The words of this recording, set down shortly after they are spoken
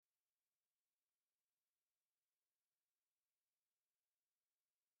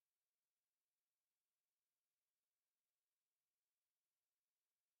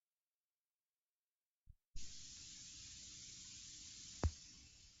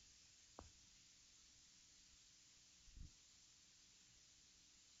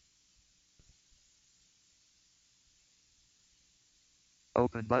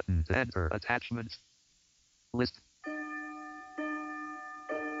Open button to enter attachments. List.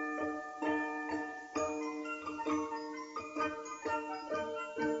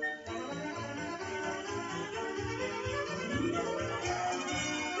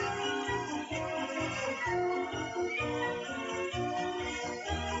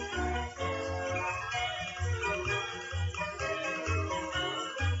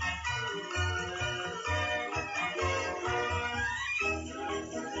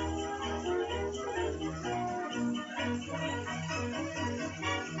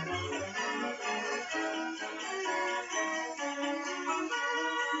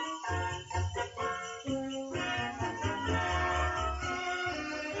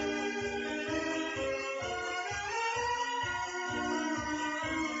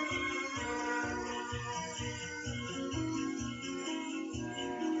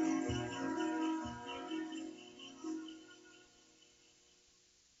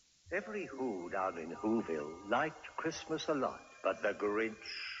 Every Who down in Whoville liked Christmas a lot, but the Grinch,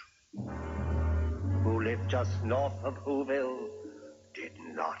 who lived just north of Whoville, did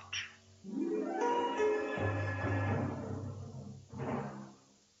not.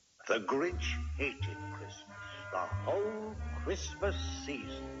 The Grinch hated Christmas, the whole Christmas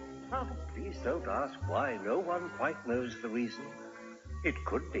season. Oh, please don't ask why. No one quite knows the reason. It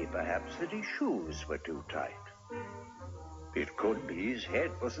could be perhaps that his shoes were too tight. It could be his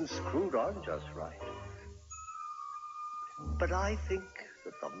head wasn't screwed on just right. But I think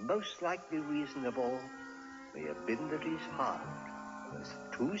that the most likely reason of all may have been that his heart was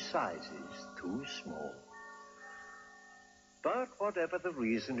 2 sizes too small. But whatever the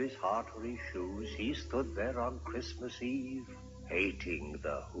reason, his heart or his shoes, he stood there on Christmas Eve, hating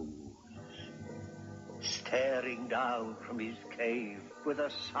the Who's, staring down from his cave with a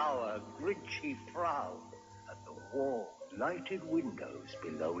sour, grinchy frown at the warm, lighted windows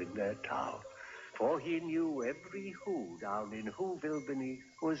below in their town. For he knew every Who down in Whoville beneath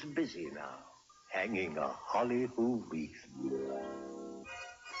was busy now, hanging a holly Who wreath.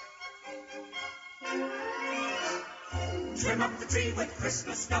 Trim up the tree with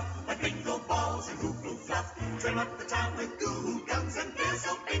Christmas stuff, like bingo balls and hoo-hoo fluff. Trim up the town with goo-hoo guns and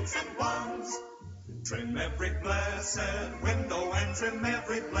fizzle pinks and wands. Trim every blessed window and trim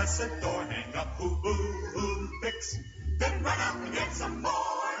every blessed door. Hang up hoo-hoo picks, then run out and get some more.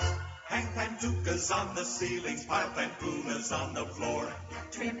 Hang pantukas on the ceilings, pile pampunas on the floor.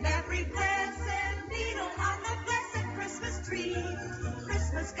 Trim every blessed needle on the blessed Christmas tree.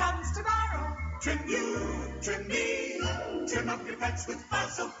 Christmas comes tomorrow. Trim you, trim me. Trim up your pets with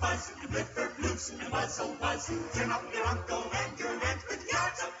fuzzle fuzz and liver loose and wuzzle wuzz. Trim up your uncle and your aunt with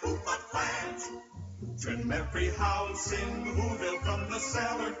yards of hoo-fun plans. Trim every house in Whoville from the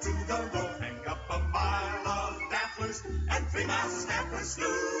cellar to the roof. Hang up a mile of dafflers and 3-mile snappers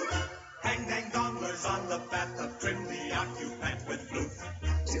slew. Hang dang donglers on the bathtub. Trim the occupant with flute.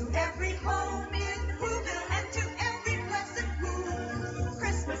 To every home in Whoville and to every blessed Who,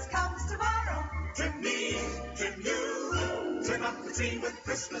 Christmas comes tomorrow. Trim me, trim you. Trim up the tree with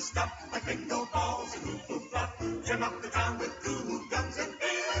Christmas stuff, like bingo balls and hoo-hoo fluff. Trim up the town with goo-hoo guns and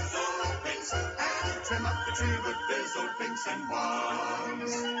fizzle pinks. And trim up the tree with fizzle pinks and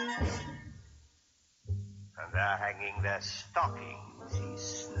wands. And they're hanging their stockings, he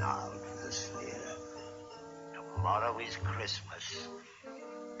snarled with a sneer. Tomorrow is Christmas.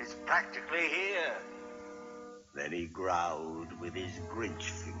 It's practically here. Then he growled with his Grinch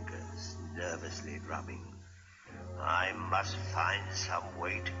fingers, nervously drumming. I must find some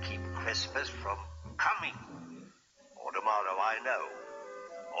way to keep Christmas from coming. Or tomorrow, I know.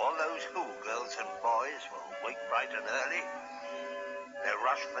 All those Who girls and boys will wake bright and early. They'll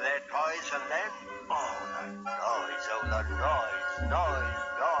rush for their toys and then,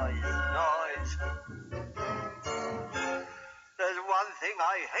 the noise. There's one thing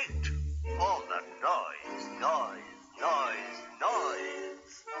I hate. All the noise.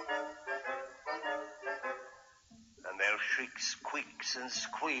 And they'll shriek squeaks and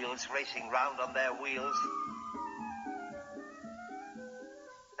squeals racing round on their wheels.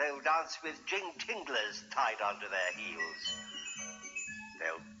 They'll dance with jing-tinglers tied onto their heels.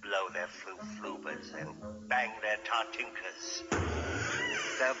 They'll blow their floo-floobers and bang their tartinkers.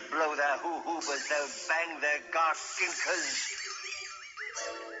 They'll blow their hoo-hoobers, they'll bang their garkinkers.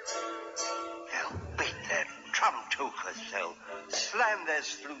 They'll beat their trum-tookers, they'll slam their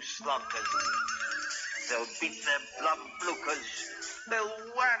sloo-slonkers. They'll beat their blum-blookers, they'll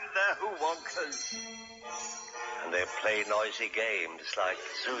wham their hoo-wonkers. And they'll play noisy games like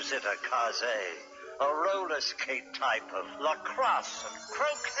Zuzita Kaze, a roller skate type of lacrosse and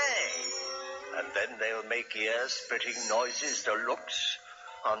croquet. And then they'll make ear-splitting noises to looks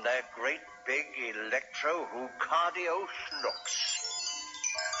on their great big electro-cardio schnooks.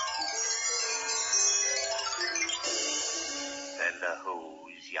 Then the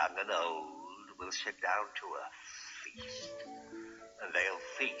Who's, young and old, will sit down to a feast. And they'll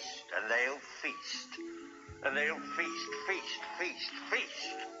feast, and they'll feast, and they'll feast.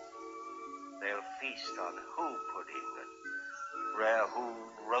 They'll feast on Who pudding and rare Who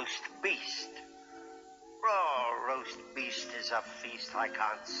roast beast. Raw roast beast is a feast I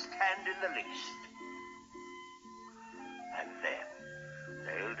can't stand in the least. And then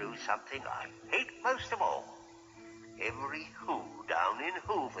they'll do something I hate most of all. Every Who down in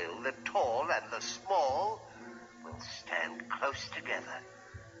Whoville, the tall and the small, will stand close together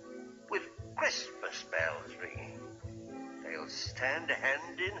with Christmas bells ringing. They'll stand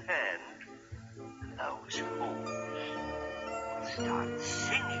hand in hand, and those Who's will start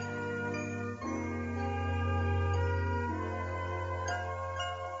singing.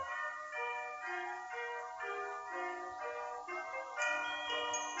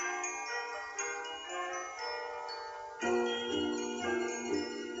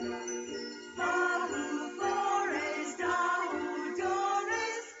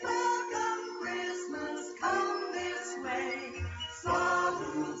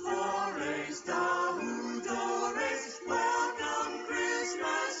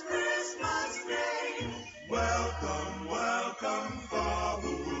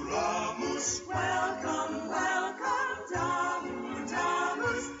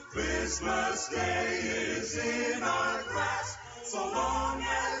 Christmas Day is in our grasp, so long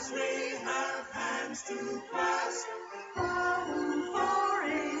as we have hands to clasp. Dahu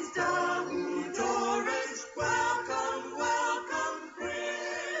forays, Dahu Doris, welcome, welcome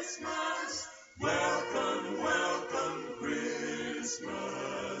Christmas. Welcome, welcome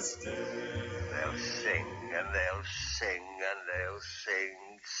Christmas Day. They'll sing and they'll sing and they'll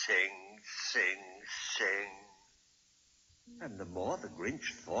sing. And the more the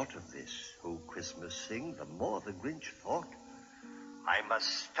Grinch thought of this Who Christmas sing, the more the Grinch thought, I must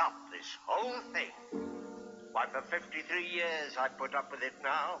stop this whole thing. Why, for 53 years I put up with it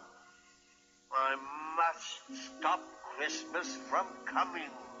now. I must stop Christmas from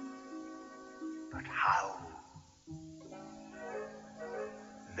coming. But how?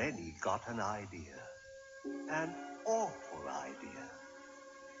 Then he got an idea. An awful idea.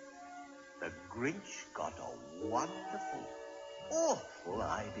 The Grinch got a wonderful, awful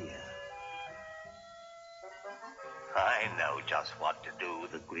idea. I know just what to do,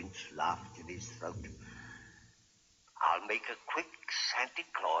 the Grinch laughed in his throat. I'll make a quick Santa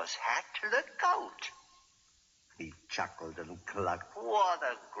Claus hat look out. He chuckled and clucked. What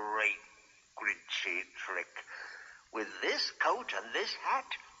a great Grinchy trick. With this coat and this hat,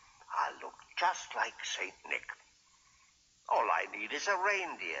 I'll look just like Saint Nick. All I need is a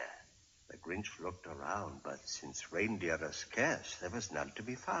reindeer. The Grinch looked around, but since reindeer are scarce, there was none to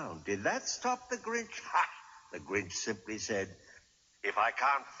be found. Did that stop the Grinch? Ha! The Grinch simply said, if I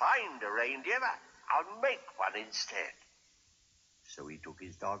can't find a reindeer, I'll make one instead. So he took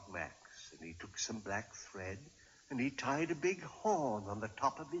his dog Max, and he took some black thread, and he tied a big horn on the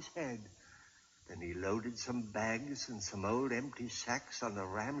top of his head. Then he loaded some bags and some old empty sacks on a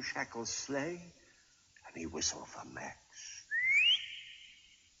ramshackle sleigh, and he whistled for Max.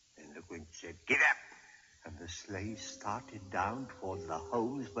 Then the Grinch said, get up! And the sleigh started down toward the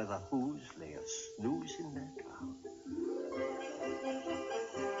homes where the Who's lay a snooze in their town.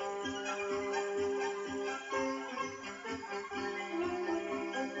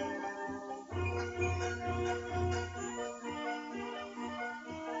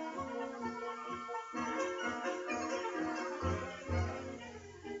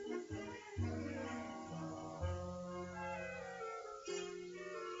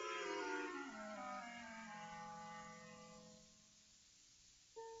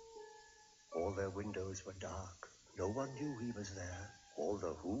 All their windows were dark. No one knew he was there. All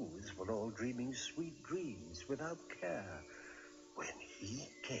the Who's were all dreaming sweet dreams without care, when he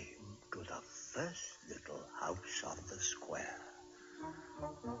came to the first little house on the square.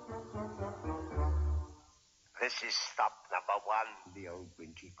 This is stop number one, the old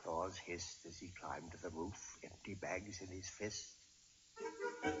Grinchy Claus hissed as he climbed to the roof, empty bags in his fist.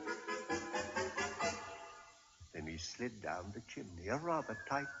 Then he slid down the chimney, a rather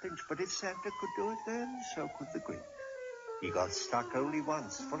tight pinch, but if Santa could do it then, so could the Grinch. He got stuck only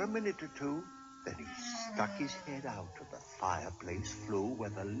once, for a minute or two. Then he stuck his head out of the fireplace flue where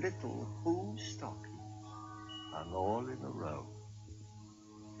the little Who's stockings hung all in a row.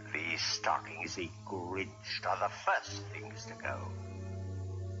 These stockings he Grinched are the first things to go.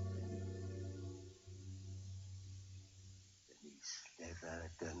 Then he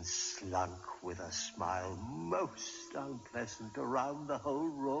slithered and slunk with a smile most unpleasant around the whole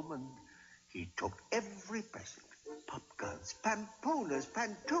room, and he took every present. Popguns, pampooners,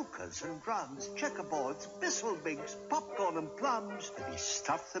 pantookas and drums, checkerboards, bisselbinks, popcorn and plums, and he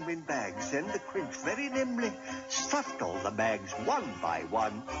stuffed them in bags. Then the Grinch very nimbly stuffed all the bags one by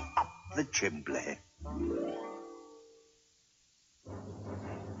one up the chimbley.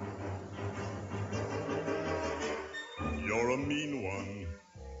 You're a mean one,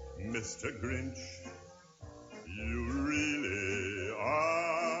 Mr. Grinch. You really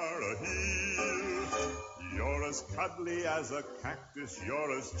are a heel. You're as cuddly as a cactus.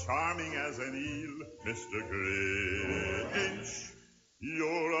 You're as charming as an eel, Mr. Grinch.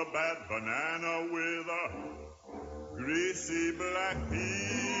 You're a bad banana with a greasy black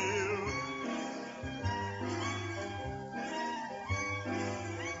peel.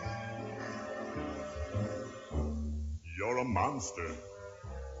 You're a monster,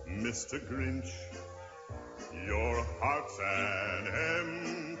 Mr. Grinch. Your heart's an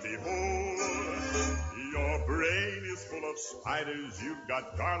empty hole. Your brain is full of spiders. You've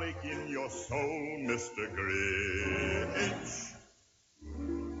got garlic in your soul, Mr. Grinch.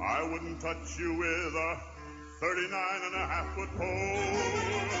 I wouldn't touch you with a 39.5-foot pole.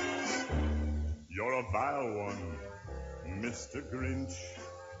 You're a vile one, Mr. Grinch.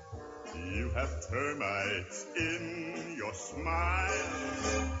 You have termites in your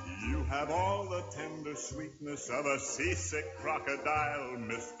smile. You have all the tender sweetness of a seasick crocodile,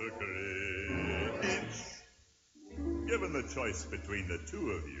 Mr. Grinch. Given the choice between the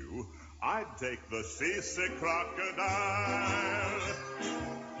two of you, I'd take the seasick crocodile.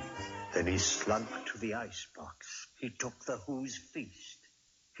 Then he slunk to the icebox. He took the Who's feast.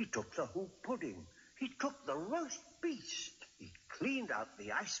 He took the Who pudding. He took the roast beast. He cleaned out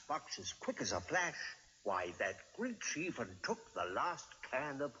the icebox as quick as a flash. Why, that Grinch even took the last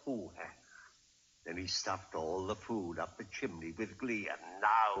can of Who hash. Then he stuffed all the food up the chimney with glee, and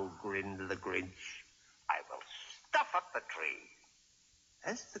now grinned the Grinch, I will stuff up the tree.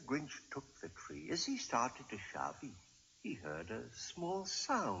 As the Grinch took the tree, as he started to shove, he heard a small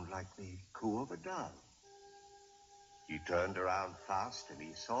sound like the coo of a dove. He turned around fast, and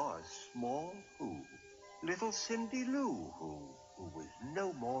he saw a small Who, little Cindy Lou, who was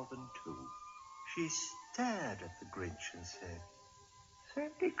no more than 2. She stared at the Grinch and said,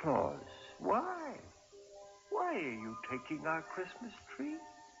 Santa Claus, why? Why are you taking our Christmas tree?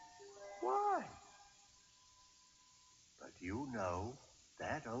 Why? But you know,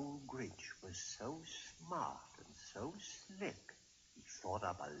 that old Grinch was so smart and so slick. He thought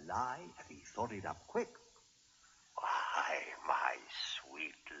up a lie, and he thought it up quick. Why, my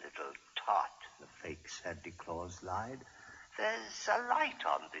sweet little tot, the fake Santa Claus lied. There's a light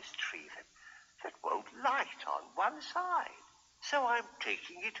on this tree that won't light on one side. So I'm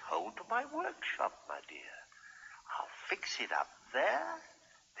taking it home to my workshop, my dear. I'll fix it up there,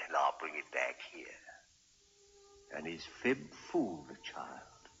 then I'll bring it back here. And his fib fooled the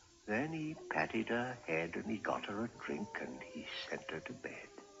child. Then he patted her head, and he got her a drink, and he sent her to bed.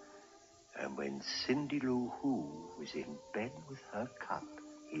 And when Cindy Lou Who was in bed with her cup,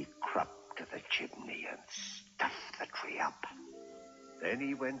 he crept to the chimney and stuffed the tree up. Then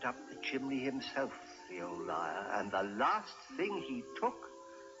he went up the chimney himself, the old liar, and the last thing he took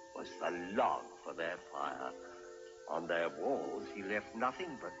was the log for their fire. On their walls he left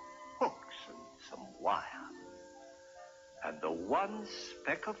nothing but hooks and some wire. And the one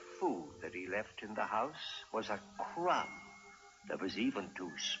speck of food that he left in the house was a crumb that was even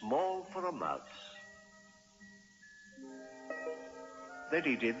too small for a mouse. Then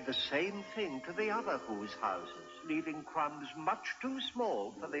he did the same thing to the other Who's houses, leaving crumbs much too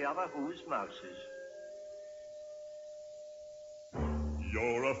small for the other Who's mouses.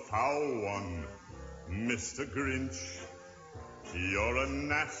 You're a foul one, Mr. Grinch. You're a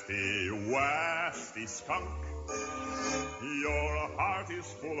nasty, wasty skunk. Your heart is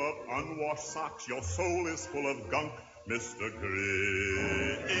full of unwashed socks. Your soul is full of gunk, Mr.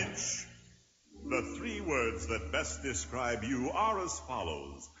 Grinch. The 3 words that best describe you are as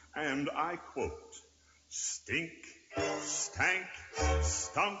follows, and I quote, stink, stank,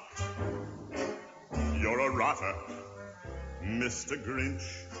 stunk. You're a rotter, Mr. Grinch.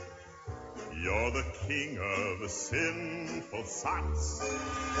 You're the king of sinful sots.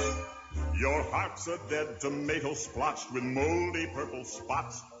 Your heart's a dead tomato splotched with moldy purple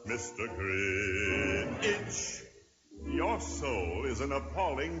spots, Mr. Grinch. Your soul is an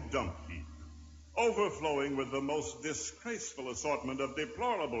appalling dump heap, overflowing with the most disgraceful assortment of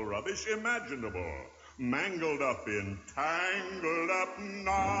deplorable rubbish imaginable, mangled up in tangled up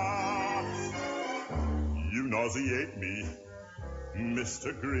knots. You nauseate me,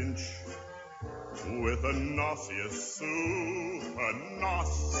 Mr. Grinch, with a nauseous soup, a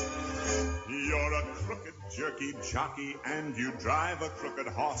nos. You're a crooked jerky jockey and you drive a crooked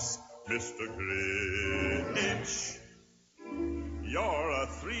horse, Mr. Grinch. You're a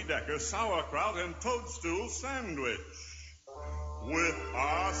three-decker sauerkraut and toadstool sandwich with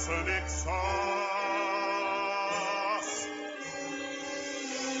arsenic sauce.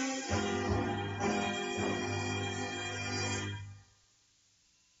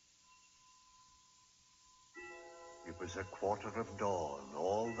 It was a quarter of dawn,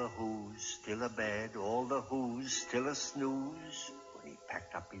 all the Who's still abed, all the Who's still a snooze, when he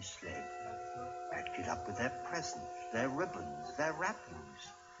packed up his sled, packed it up with their presents, their ribbons, their wrappings,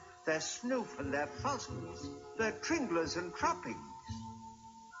 their snoof and their fuzzles, their tringlers and trappings.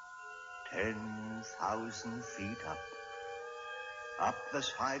 10,000 feet up the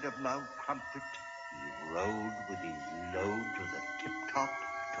side of Mount Crumpet, he rode with his load to the tip-top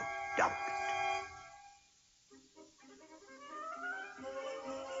to dump it.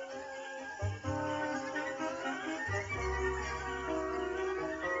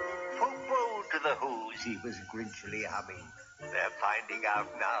 To the Who's he was grinchily humming. They're finding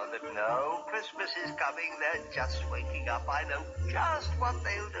out now that no Christmas is coming. They're just waking up. I know just what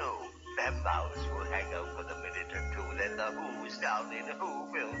they'll do. Their mouths will hang open a minute or two. Then the Who's down in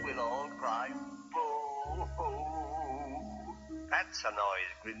Whoville will all cry, boo-hoo. That's a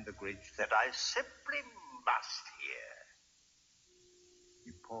noise, grinned the Grinch, that I simply must hear.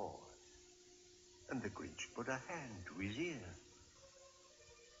 He paused, and the Grinch put a hand to his ear.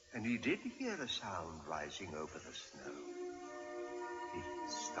 And he did hear a sound rising over the snow. It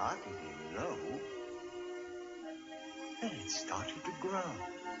started in low, then it started to grow.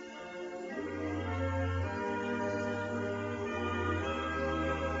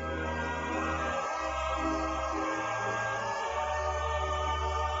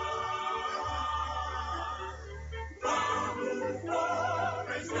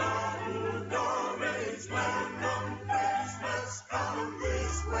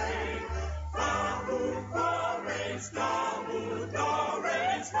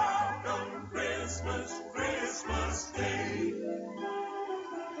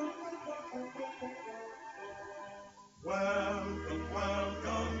 Welcome,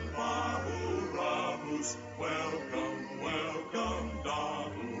 welcome, Babu-Rabus. Welcome, welcome,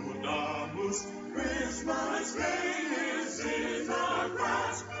 Dabu-Dabus. Christmas Day is in our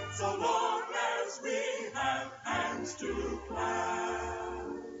grasp, so long as we have hands to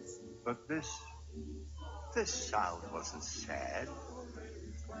clasp. But this sound wasn't sad.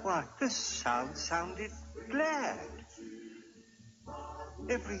 Why, this sound sounded glad.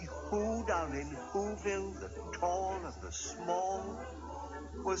 Every Who down in Whoville, the tall and the small,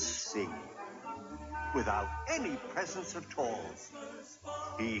 was singing without any presents at all.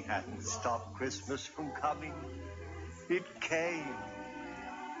 He hadn't stopped Christmas from coming. It came.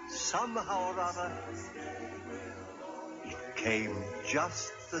 Somehow or other, it came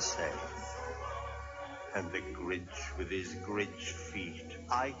just the same. And the Grinch, with his Grinch feet,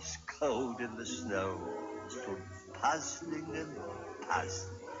 ice cold in the snow, stood puzzling and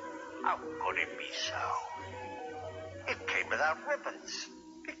puzzling. How could it be so? It came without ribbons.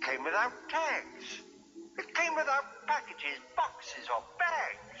 It came without tags. It came without packages, boxes, or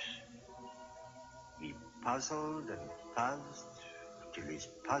bags. He puzzled and puzzled till his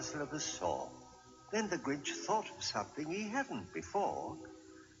puzzler was sore. Then the Grinch thought of something he hadn't before.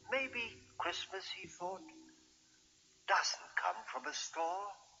 Maybe Christmas, he thought, doesn't come from a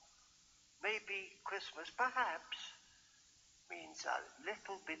store. Maybe Christmas, perhaps, means a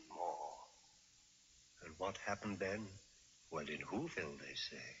little bit more. And what happened then? Well, in Whoville, they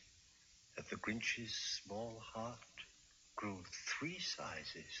say, that the Grinch's small heart grew 3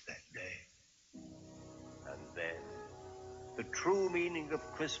 sizes that day. And then the true meaning of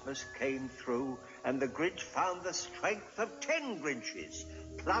Christmas came through, and the Grinch found the strength of 10 Grinches,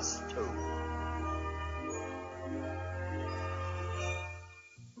 plus 2.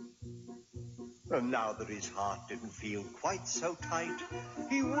 And now that his heart didn't feel quite so tight,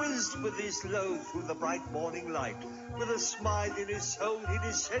 he whizzed with his load through the bright morning light. With a smile in his soul, he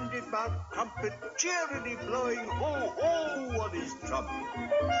descended Mount Crumpet, cheerily blowing ho-ho on his trumpet.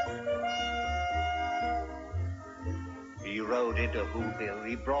 He rode into Whoville,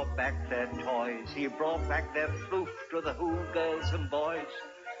 he brought back their toys, he brought back their floof to the Who girls and boys.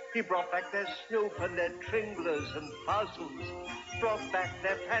 He brought back their snoof and their tringlers and puzzles, brought back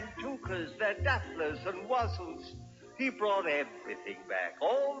their pantookas, their dafflers and wuzzles. He brought everything back,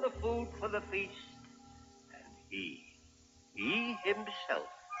 all the food for the feast. And he himself,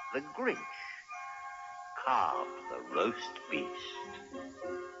 the Grinch, carve the roast beast.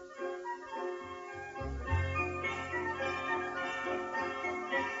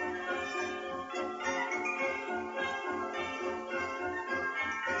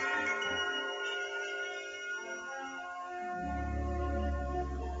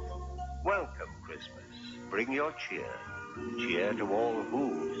 Welcome, Christmas. Bring your cheer. Cheer to all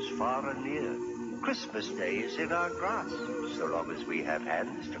who's far and near. Christmas Day is in our grasp, so long as we have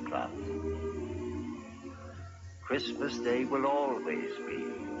hands to clasp. Christmas Day will always be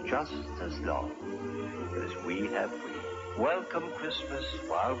just as long as we have we. Welcome Christmas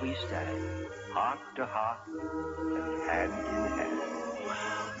while we stand, heart to heart and hand in hand.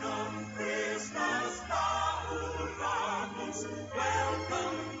 Welcome Christmas, carollers.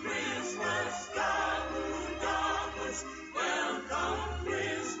 Welcome